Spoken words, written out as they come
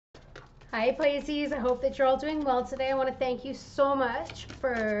Hi Pisces, I hope that you're all doing well today. I want to thank you so much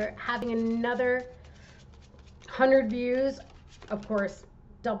for having another 100 views, of course,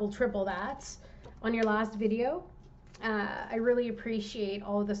 double, triple that on your last video. I really appreciate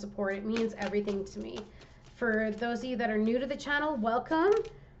all of the support. It means everything to me. For those of you that are new to the channel, welcome.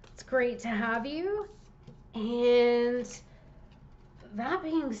 It's great to have you. And that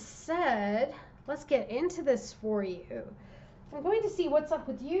being said, let's get into this for you. I'm going to see what's up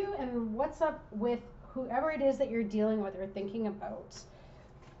with you and what's up with whoever it is that you're dealing with or thinking about.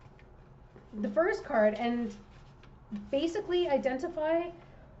 The first card, and basically identify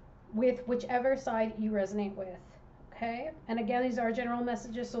with whichever side you resonate with, okay? And again, these are general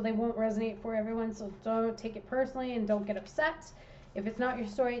messages, so they won't resonate for everyone, so don't take it personally and don't get upset. If it's not your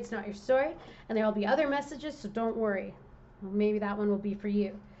story, it's not your story. And there will be other messages, so don't worry. Maybe that one will be for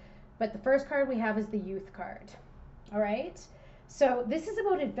you. But the first card we have is the Youth card, all right? So this is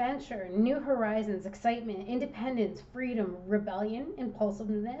about adventure, new horizons, excitement, independence, freedom, rebellion,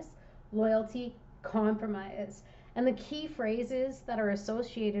 impulsiveness, loyalty, compromise. And the key phrases that are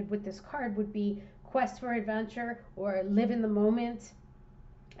associated with this card would be quest for adventure or live in the moment,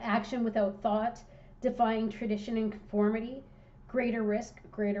 action without thought, defying tradition and conformity, greater risk,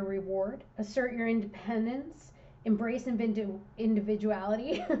 greater reward, assert your independence, embrace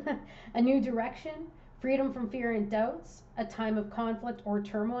individuality, a new direction, freedom from fear and doubts, a time of conflict or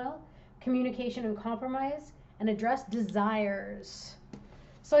turmoil, communication and compromise, and address desires.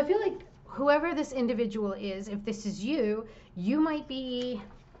 So I feel like whoever this individual is, if this is you, you might be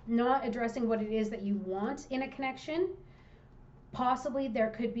not addressing what it is that you want in a connection. Possibly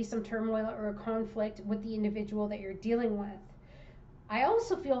there could be some turmoil or a conflict with the individual that you're dealing with. I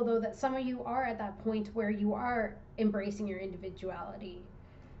also feel though that some of you are at that point where you are embracing your individuality.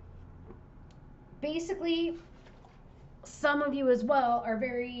 Basically, some of you as well are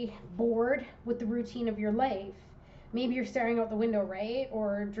very bored with the routine of your life. Maybe you're staring out the window, right?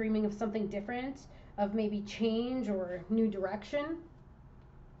 Or dreaming of something different, of maybe change or new direction.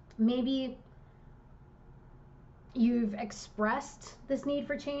 Maybe you've expressed this need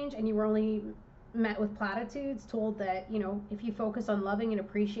for change and you were only met with platitudes, told that, you know, if you focus on loving and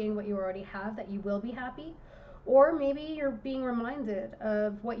appreciating what you already have, that you will be happy. Or maybe you're being reminded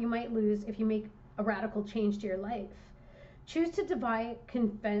of what you might lose if you make a radical change to your life. Choose to defy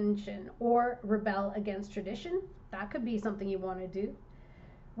convention or rebel against tradition. That could be something you want to do.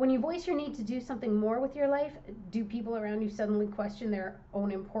 When you voice your need to do something more with your life, do people around you suddenly question their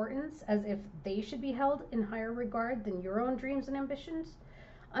own importance as if they should be held in higher regard than your own dreams and ambitions?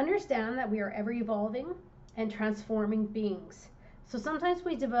 Understand that we are ever evolving and transforming beings. So sometimes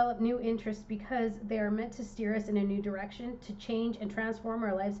we develop new interests because they are meant to steer us in a new direction, to change and transform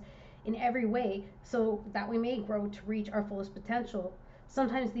our lives in every way so that we may grow to reach our fullest potential.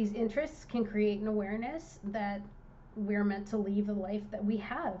 Sometimes these interests can create an awareness that we're meant to leave the life that we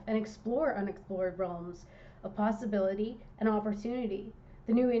have and explore unexplored realms of possibility and opportunity.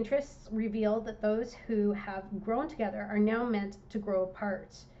 The new interests reveal that those who have grown together are now meant to grow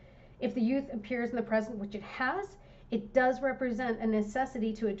apart. If the youth appears in the present, which it has, it does represent a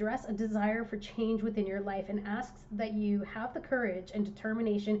necessity to address a desire for change within your life and asks that you have the courage and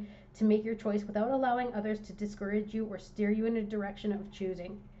determination to make your choice without allowing others to discourage you or steer you in a direction of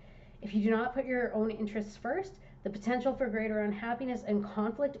choosing. If you do not put your own interests first, the potential for greater unhappiness and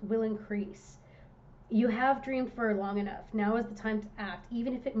conflict will increase. You have dreamed for long enough. Now is the time to act,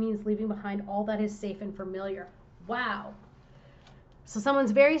 even if it means leaving behind all that is safe and familiar. Wow. So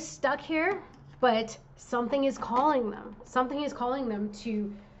someone's very stuck here, but something is calling them. Something is calling them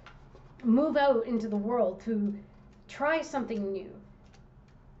to move out into the world, to try something new.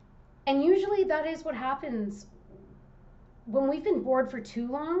 And usually that is what happens when we've been bored for too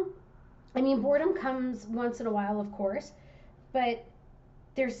long. I mean, boredom comes once in a while, of course, but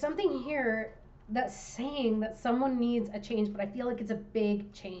there's something here that's saying that someone needs a change, but I feel like it's a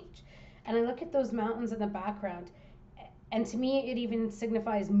big change. And I look at those mountains in the background, and to me, it even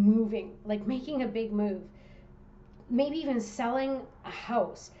signifies moving, like making a big move, maybe even selling a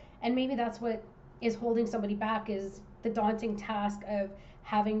house. And maybe that's what is holding somebody back, is the daunting task of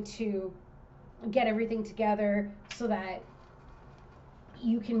having to get everything together so that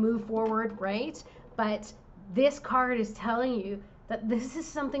you can move forward, right? But this card is telling you that this is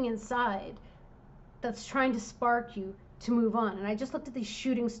something inside that's trying to spark you to move on. And I just looked at these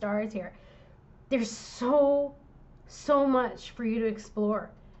shooting stars here. There's so much for you to explore.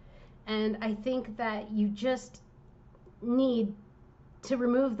 And I think that you just need to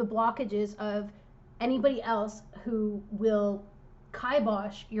remove the blockages of anybody else who will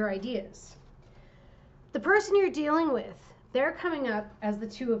kibosh your ideas. The person you're dealing with, they're coming up as the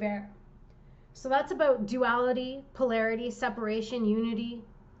Two of Air. So that's about duality, polarity, separation, unity,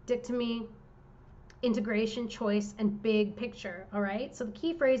 dichotomy, integration, choice, and big picture. All right. So the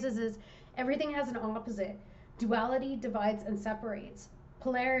key phrases is everything has an opposite. Duality divides and separates.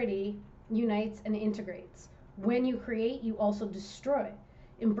 Polarity unites and integrates. When you create, you also destroy.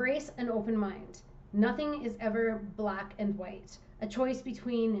 Embrace an open mind. Nothing is ever black and white. A choice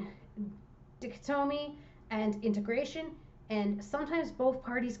between dichotomy and integration, and sometimes both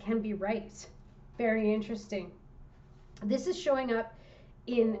parties can be right. Very interesting. This is showing up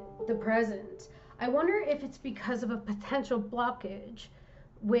in the present. I wonder if it's because of a potential blockage,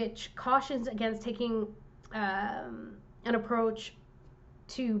 which cautions against taking an approach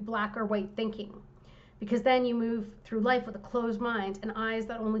to black or white thinking, because then you move through life with a closed mind and eyes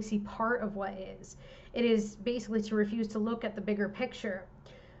that only see part of what is. It is basically to refuse to look at the bigger picture.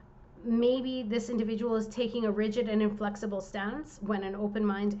 Maybe this individual is taking a rigid and inflexible stance when an open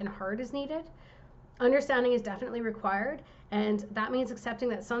mind and heart is needed. Understanding is definitely required, and that means accepting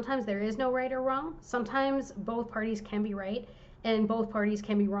that sometimes there is no right or wrong. Sometimes both parties can be right and both parties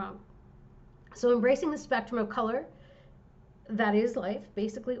can be wrong. So embracing the spectrum of color that is life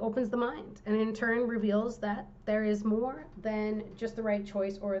basically opens the mind, and in turn reveals that there is more than just the right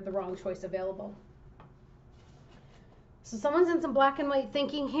choice or the wrong choice available. So someone's in some black and white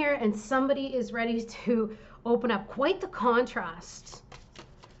thinking here, and somebody is ready to open up. Quite the contrast.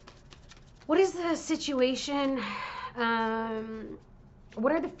 What is the situation?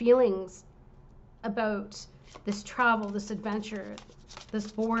 What are the feelings about this travel, this adventure,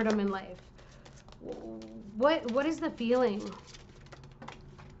 this boredom in life? What is the feeling?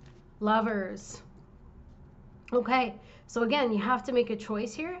 Lovers. Okay, so again, you have to make a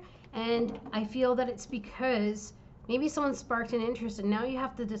choice here, and I feel that it's because maybe someone sparked an interest, and now you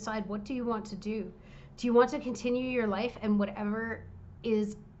have to decide, what do you want to do? Do you want to continue your life and whatever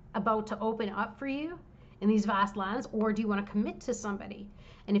is about to open up for you in these vast lands, or do you want to commit to somebody?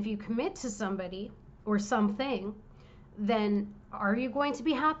 And if you commit to somebody or something, then are you going to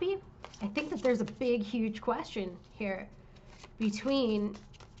be happy? I think that there's a big, huge question here between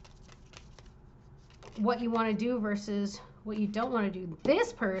what you want to do versus what you don't want to do.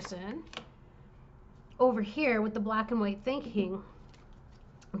 This person over here with the black and white thinking,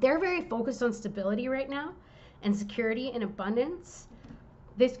 they're very focused on stability right now and security and abundance.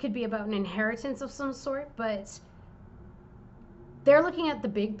 This could be about an inheritance of some sort, but they're looking at the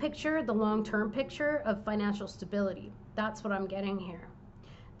big picture, the long-term picture of financial stability. That's what I'm getting here.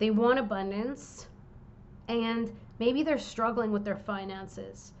 They want abundance, and maybe they're struggling with their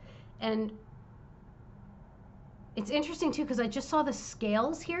finances. And it's interesting too, because I just saw the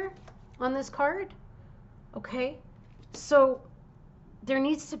scales here on this card. Okay, so there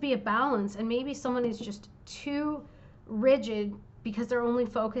needs to be a balance, and maybe someone is just too rigid because they're only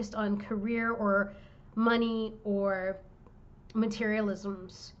focused on career or money or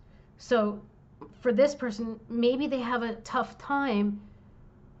materialisms. So for this person, maybe they have a tough time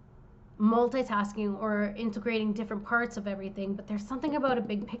multitasking or integrating different parts of everything, but there's something about a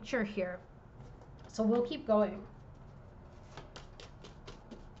big picture here. So we'll keep going.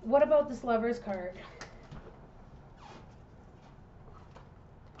 What about this Lover's card?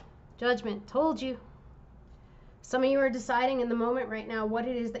 Judgment. Told you. Some of you are deciding in the moment right now what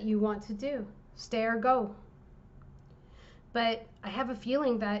it is that you want to do. Stay or go. But I have a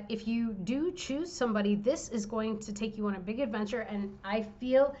feeling that if you do choose somebody, this is going to take you on a big adventure, and I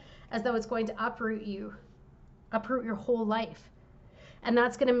feel as though it's going to uproot you, uproot your whole life. And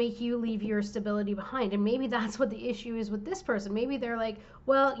that's going to make you leave your stability behind. And maybe that's what the issue is with this person. Maybe they're like,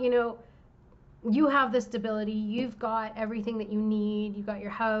 well, you know, you have the stability, you've got everything that you need, you got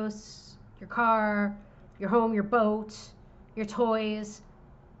your house, your car, your home, your boat, your toys.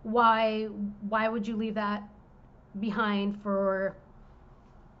 Why would you leave that behind for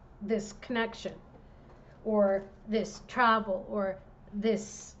this connection or this travel or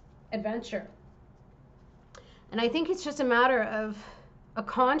this adventure? And I think it's just a matter of a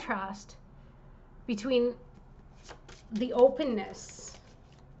contrast between the openness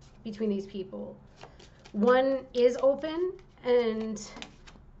between these people. One is open and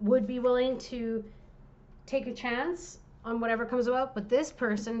would be willing to take a chance on whatever comes about, but this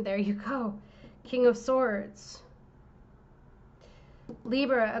person, there you go, King of Swords,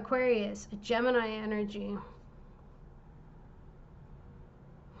 Libra, Aquarius, Gemini energy.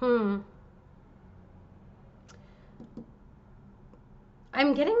 I'm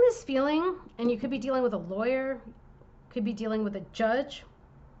getting this feeling, and you could be dealing with a lawyer, could be dealing with a judge,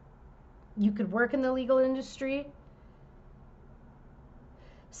 you could work in the legal industry.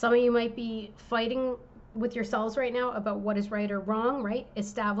 Some of you might be fighting with yourselves right now about what is right or wrong, right?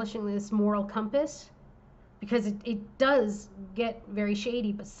 Establishing this moral compass, because it does get very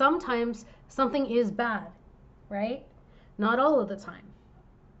shady, but sometimes something is bad, right? Not all of the time.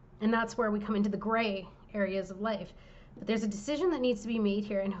 And that's where we come into the gray areas of life. But there's a decision that needs to be made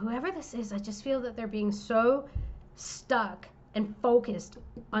here, and whoever this is, I just feel that they're being so stuck and focused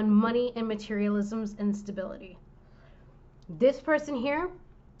on money and materialisms and stability. This person here,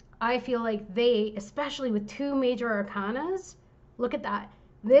 I feel like they, especially with 2 major arcanas, look at that.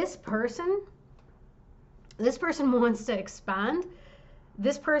 This person wants to expand.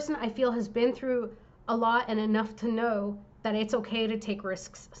 This person, I feel, has been through a lot and enough to know that it's okay to take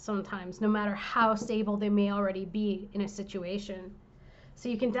risks sometimes, no matter how stable they may already be in a situation. So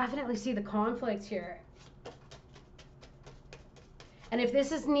you can definitely see the conflict here. And if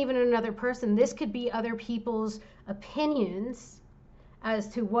this isn't even another person, this could be other people's opinions as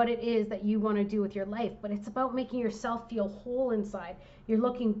to what it is that you want to do with your life. But it's about making yourself feel whole inside. You're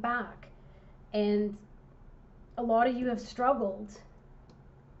looking back, and a lot of you have struggled.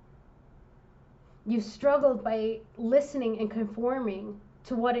 You've struggled by listening and conforming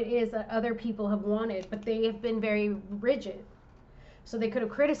to what it is that other people have wanted, but they have been very rigid. So they could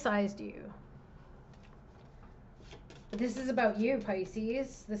have criticized you. But this is about you,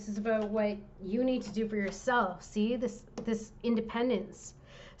 Pisces. This is about what you need to do for yourself. See, this independence.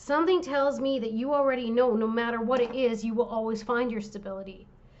 Something tells me that you already know, no matter what it is, you will always find your stability.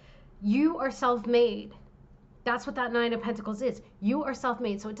 You are self-made. That's what that 9 of Pentacles is. You are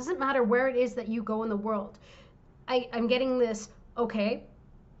self-made. So it doesn't matter where it is that you go in the world. I'm getting this, okay,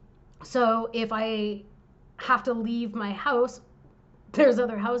 so if I have to leave my house, there's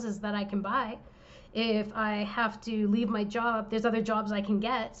other houses that I can buy. If I have to leave my job, there's other jobs I can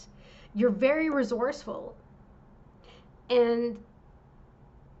get. You're very resourceful. And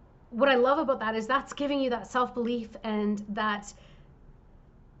what I love about that is that's giving you that self-belief and that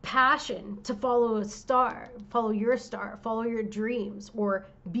passion to follow a star, follow your dreams, or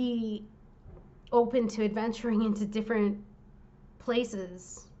be open to adventuring into different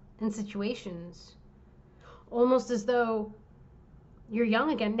places and situations. Almost as though you're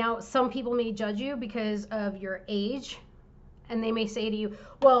young again. Now, some people may judge you because of your age, and they may say to you,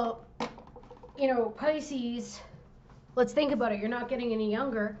 well, you know, Pisces, let's think about it. You're not getting any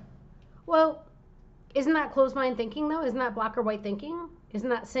younger. Well, isn't that closed mind thinking, though? Isn't that black or white thinking? Isn't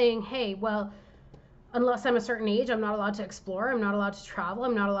that saying, hey, well, unless I'm a certain age, I'm not allowed to explore, I'm not allowed to travel,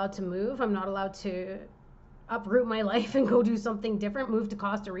 I'm not allowed to move, I'm not allowed to uproot my life and go do something different, move to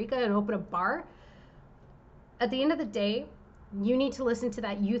Costa Rica and open a bar? At the end of the day, you need to listen to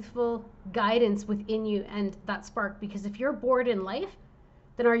that youthful guidance within you and that spark, because if you're bored in life,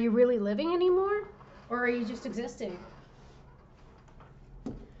 then are you really living anymore, or are you just existing?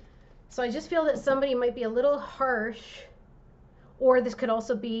 So I just feel that somebody might be a little harsh, or this could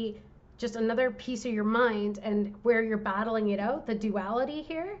also be just another piece of your mind and where you're battling it out, the duality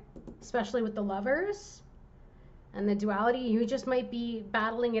here, especially with the Lovers and the duality. You just might be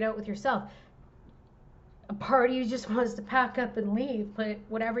battling it out with yourself. A part of you just wants to pack up and leave, put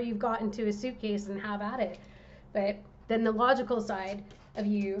whatever you've got into a suitcase and have at it. But then the logical side of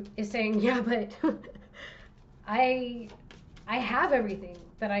you is saying, yeah, but I have everything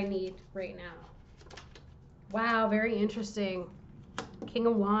that I need right now. Wow, very interesting. King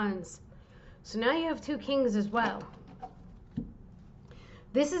of Wands. So now you have 2 kings as well.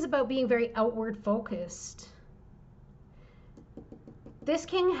 This is about being very outward focused. This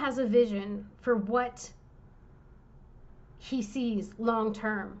king has a vision for what he sees long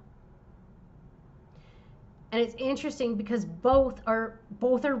term. And it's interesting because both are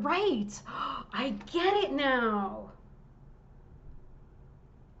right. I get it now.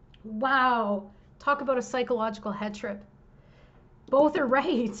 Wow. Talk about a psychological head trip. Both are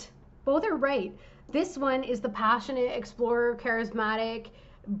right. Both are right. This one is the passionate, explorer, charismatic,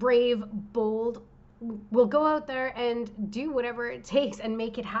 brave, bold, will go out there and do whatever it takes and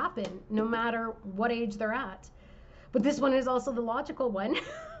make it happen, no matter what age they're at. But this one is also the logical one,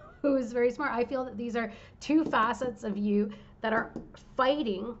 who is very smart. I feel that these are 2 facets of you that are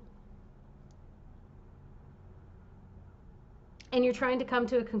fighting, and you're trying to come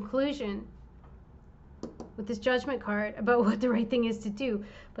to a conclusion with this Judgment card about what the right thing is to do.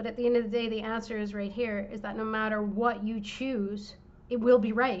 But at the end of the day, the answer is right here, is that no matter what you choose, it will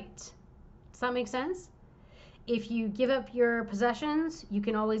be right. Does that make sense? If you give up your possessions, you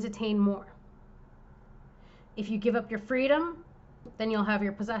can always attain more. If you give up your freedom, then you'll have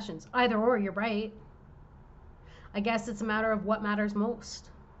your possessions. Either or, you're right. I guess it's a matter of what matters most.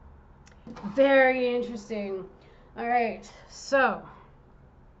 Very interesting. All right, so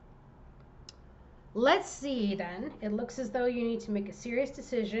Let's see then. It looks as though you need to make a serious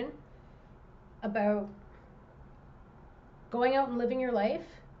decision about going out and living your life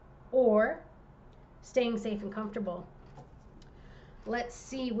or staying safe and comfortable. Let's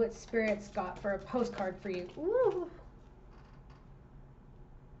see what Spirit's got for a postcard for you. Ooh.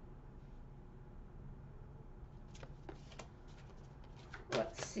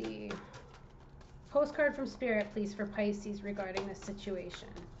 Let's see. Postcard from Spirit, please, for Pisces regarding this situation.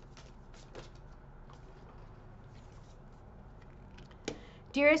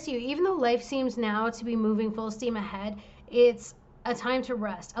 Dearest you, even though life seems now to be moving full steam ahead, it's a time to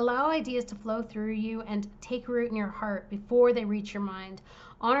rest. Allow ideas to flow through you and take root in your heart before they reach your mind.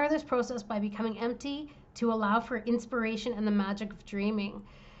 Honor this process by becoming empty to allow for inspiration and the magic of dreaming.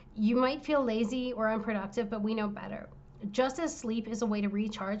 You might feel lazy or unproductive, but we know better. Just as sleep is a way to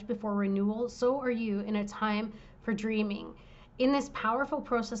recharge before renewal, so are you in a time for dreaming. In this powerful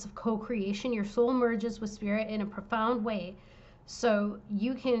process of co-creation, your soul merges with spirit in a profound way, so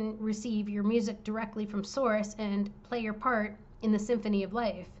you can receive your music directly from source and play your part in the symphony of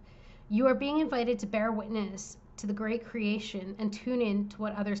life. You are being invited to bear witness to the great creation and tune in to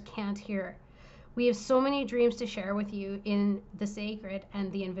what others can't hear. We have so many dreams to share with you in the sacred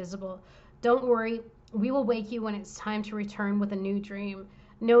and the invisible. Don't worry, we will wake you when it's time to return with a new dream.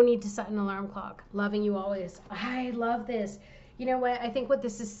 No need to set an alarm clock. Loving you always. I love this. You know what? I think what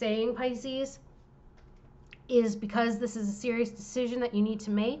this is saying, Pisces, is because this is a serious decision that you need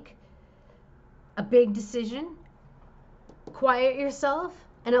to make, a big decision, quiet yourself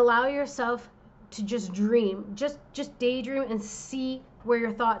and allow yourself to just dream. Just daydream and see where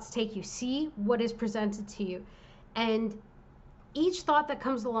your thoughts take you. See what is presented to you. And each thought that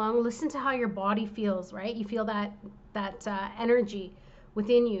comes along, listen to how your body feels, right? You feel that energy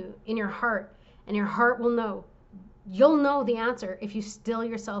within you, in your heart, and your heart will know. You'll know the answer if you still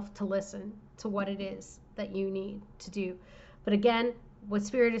yourself to listen to what it is that you need to do. But again, what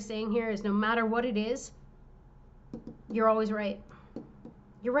Spirit is saying here is no matter what it is, you're always right.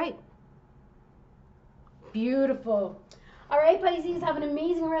 You're right. Beautiful. All right, Pisces, have an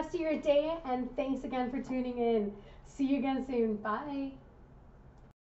amazing rest of your day, and thanks again for tuning in. See you again soon. Bye.